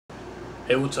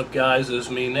Hey, what's up guys,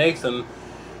 it's me Nathan,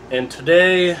 and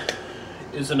today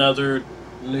is another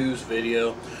news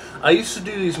video. I used to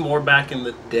do these more back in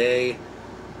the day,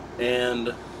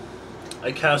 and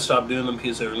I kind of stopped doing them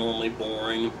because they were normally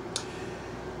boring.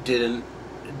 Didn't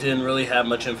really have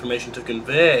much information to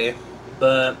convey,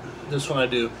 but this one I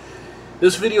do.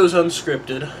 This video is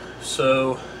unscripted,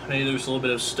 so maybe there's a little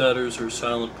bit of stutters or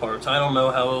silent parts. I don't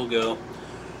know how it'll go,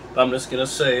 but I'm just gonna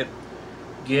say it.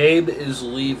 Gabe is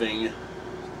leaving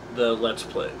the Let's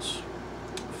Plays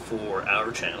for our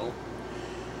channel.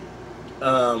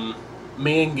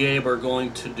 Me and Gabe are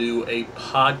going to do a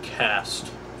podcast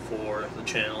for the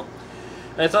channel.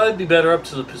 And I thought it'd be better up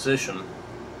to the position,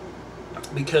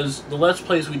 because the Let's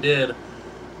Plays we did,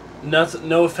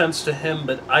 no offense to him,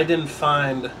 but I didn't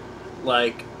find,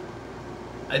 like,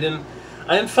 I didn't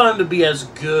find to be as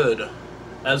good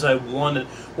as I wanted,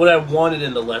 what I wanted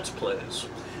in the Let's Plays.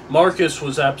 Marcus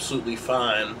was absolutely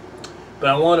fine, but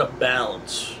I want a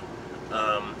balance.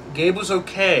 Gabe was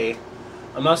okay.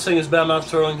 I'm not saying it's bad, I'm not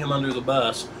throwing him under the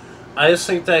bus. I just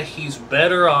think that he's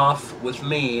better off with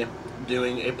me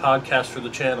doing a podcast for the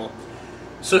channel.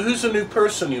 So who's the new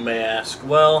person, you may ask?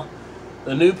 Well,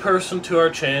 the new person to our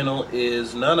channel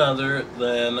is none other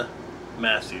than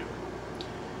Matthew.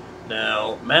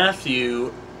 Now,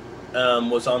 Matthew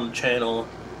was on the channel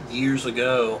years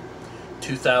ago,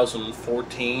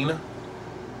 2014.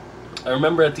 I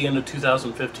remember at the end of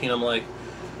 2015, I'm like,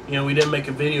 you know, we didn't make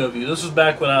a video of you. This was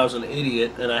back when I was an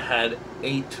idiot, and I had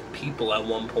 8 people at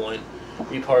one point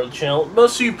be part of the channel.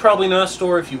 Most of you probably know that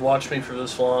story if you watched me for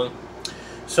this long.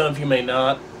 Some of you may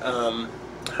not.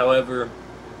 However,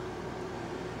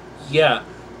 yeah,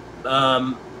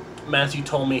 Matthew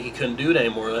told me he couldn't do it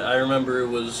anymore. I remember it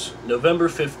was November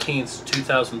 15th,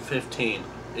 2015,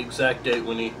 exact date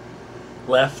when he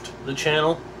left the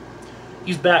channel.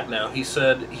 He's back now. He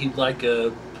said he'd like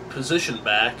a position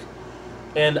back,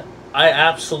 and I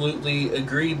absolutely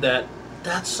agreed that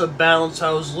that's a balance I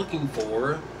was looking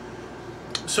for.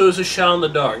 So it's a shot in the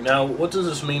dark. Now, what does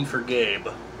this mean for Gabe?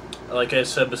 Like I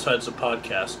said, besides the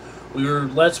podcast, we were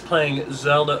Let's Playing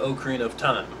Zelda Ocarina of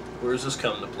Time. Where does this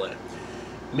come to play?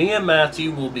 Me and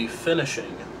Matthew will be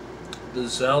finishing the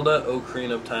Zelda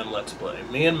Ocarina of Time Let's Play.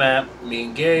 Me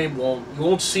and Gabe, you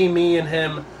won't see me and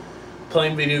him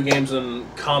playing video games and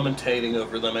commentating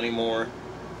over them anymore,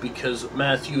 because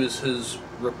Matthew is his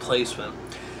replacement.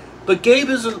 But Gabe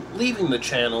isn't leaving the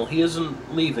channel. He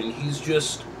isn't leaving. He's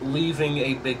just leaving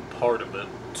a big part of it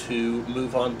to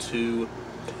move on to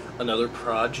another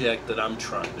project that I'm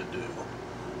trying to do.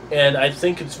 And I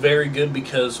think it's very good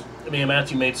because me and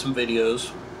Matthew made some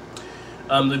videos.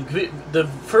 The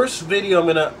first video I'm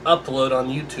going to upload on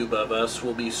YouTube of us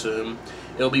will be soon.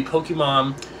 It'll be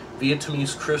Pokemon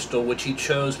Vietnamese Crystal, which he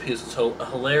chose because it's a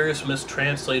hilarious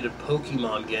mistranslated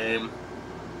Pokemon game,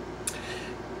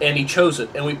 and he chose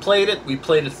it. And we played it. We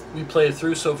played it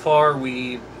through so far.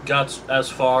 We got as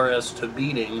far as to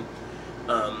beating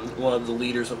one of the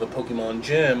leaders of a Pokemon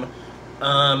gym.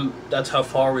 That's how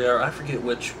far we are. I forget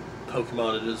which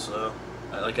Pokemon it is.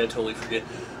 I totally forget.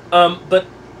 But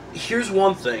here's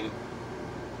one thing.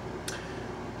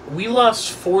 We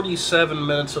lost 47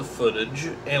 minutes of footage,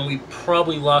 and we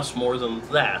probably lost more than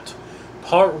that.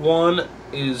 Part 1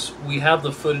 is, we have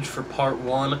the footage for Part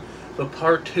 1, but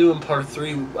Part 2 and Part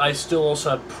 3, I still also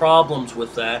have problems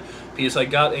with that, because I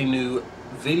got a new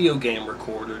video game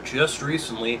recorder just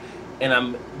recently, and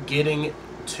I'm getting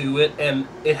to it, and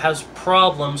it has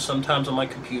problems sometimes on my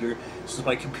computer, since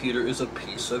my computer is a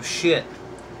piece of shit.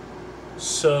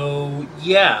 So,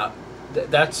 yeah,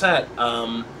 that's that.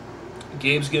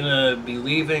 Gabe's gonna be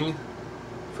leaving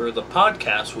for the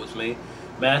podcast with me.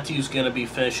 Matthew's gonna be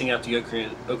finishing out the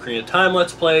Ocarina of Time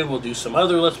Let's Play. We'll do some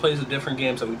other Let's Plays of different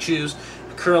games that we choose.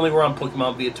 Currently we're on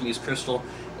Pokemon Vietnamese Crystal.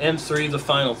 And 3, the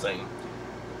final thing.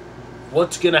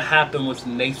 What's gonna happen with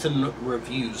Nathan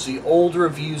reviews? The old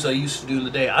reviews I used to do in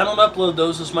the day. I don't upload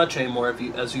those as much anymore,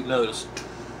 as you've noticed.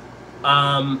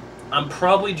 I'm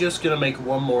probably just gonna make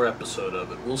one more episode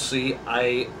of it. We'll see.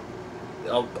 I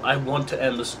want to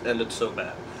end it so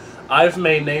bad. I've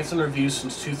made Nathan reviews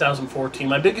since 2014.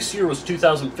 My biggest year was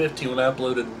 2015 when I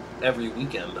uploaded every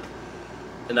weekend.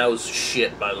 And that was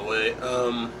shit, by the way.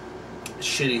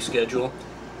 Shitty schedule.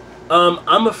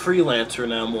 I'm a freelancer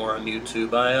now more on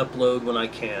YouTube. I upload when I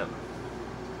can.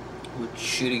 With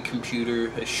shitty computer,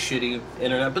 a shitty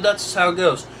internet, but that's how it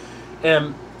goes.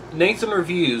 And Nathan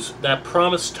reviews, that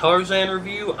promised Tarzan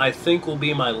review, I think will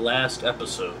be my last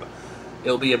episode.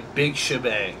 It'll be a big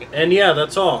shebang. And yeah,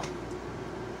 that's all.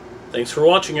 Thanks for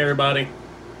watching, everybody.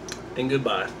 And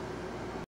goodbye.